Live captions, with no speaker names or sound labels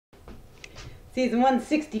Season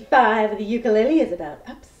 165 of the ukulele is about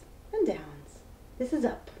ups and downs. This is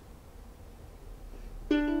up.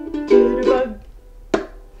 Jitterbug.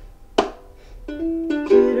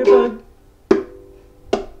 Jitterbug.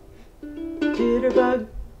 Jitterbug.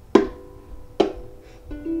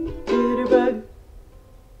 Jitterbug.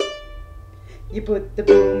 You put the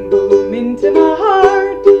boom boom into my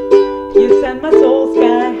heart. You send my soul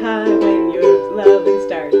sky high when your loving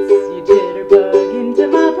starts. You jitterbug into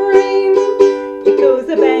my brain. It goes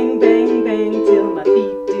a bang, bang, bang till my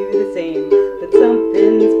feet do the same. But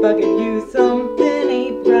something's bugging you, something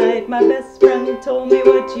ain't right. My best friend told me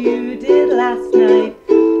what you did last night.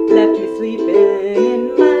 Left me sleeping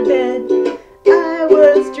in my bed. I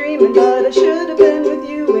was dreaming, but I should have been with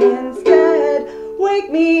you instead. Wake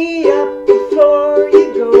me up before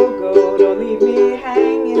you go, go. Don't leave me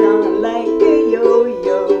hanging on like a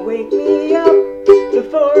yo-yo. Wake me up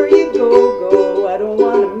before you go, go. I don't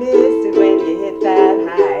want to miss it when you hit that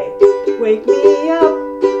high. Wake me up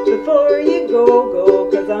before you go, go.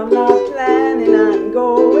 Cause I'm not planning on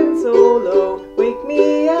going solo. Wake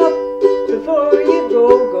me up before you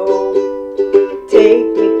go, go. Take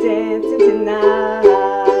me dancing tonight.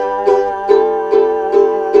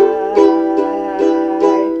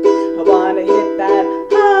 I wanna hit that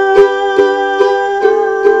high.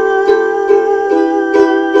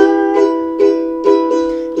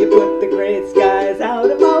 You put the gray skies out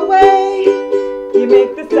of my way. You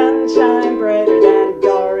make the sun shine brighter than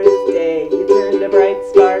Doris Day. You turned a bright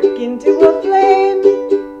spark into a flame.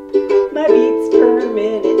 My beats per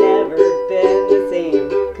minute never been the same.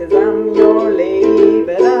 Cause I'm your lady,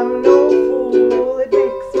 but I'm no fool. It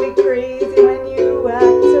makes me crazy when you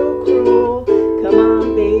act so cruel. Come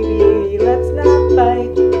on baby, let's not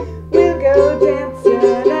fight. We'll go dancing,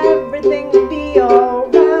 everything will be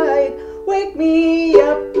alright. Wake me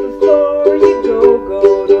up before you go,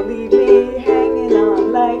 go. Don't leave me hanging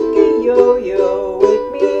on like a yo-yo.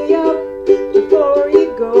 Wake me up before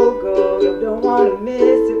you go, go. Don't wanna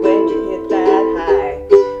miss it when you hit that high.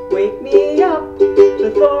 Wake me up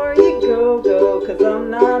before you go, go. Cause I'm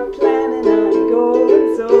not planning on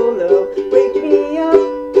going solo. Wake me up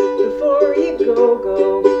before you go,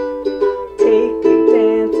 go. Take me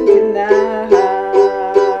dancing tonight.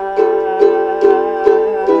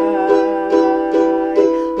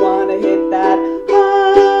 Wanna hit that high.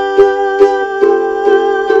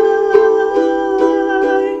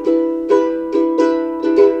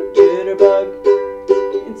 Jitterbug.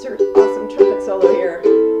 Insert awesome trumpet solo here.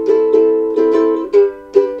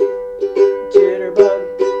 Jitterbug.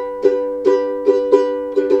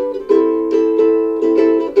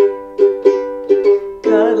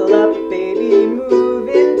 Cuddle up, baby,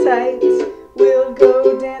 moving tight. We'll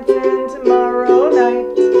go dancing tomorrow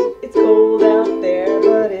night. It's cold out there,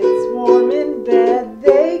 but it's warm in bed.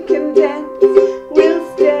 They can dance. We'll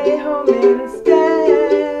stay home instead.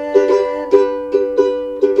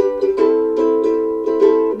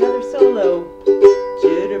 Another solo.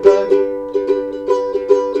 Jitterbug.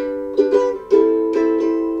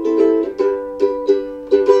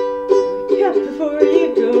 Yeah, before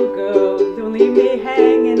you go, go. Don't leave me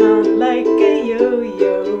hanging on like a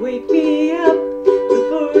yo-yo. Wake me up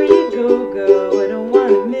before you go, go. I don't want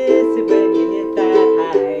to miss it when you hit that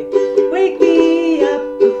high. Wake me up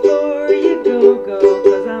before you go, go.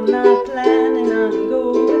 Cause I'm not planning on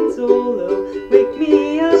going solo. Wake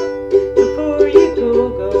me up before you go,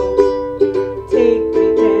 go. Take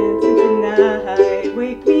me dancing tonight.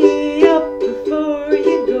 Wake me up before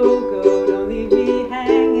you go, go. Don't leave me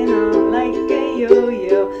hanging on like a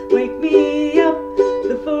yo-yo. Wake me up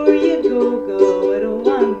before you go, go. I don't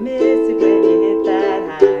want to miss it when you hit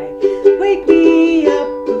that high. Wake me up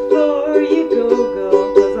before you go,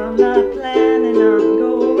 go. Cause I'm not planning on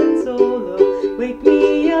going solo. Wake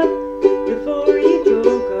me up before you go,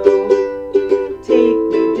 go. Take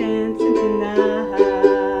me dancing tonight.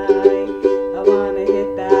 I wanna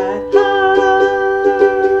hit that high.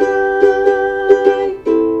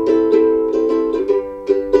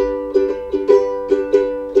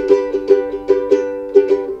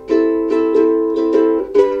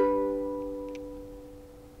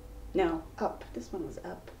 No, up. This one was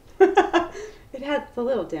up. It has a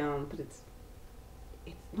little down, but it's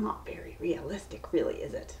not very realistic, really,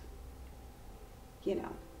 is it? You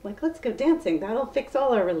know, like let's go dancing. That'll fix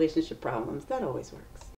all our relationship problems. That always works.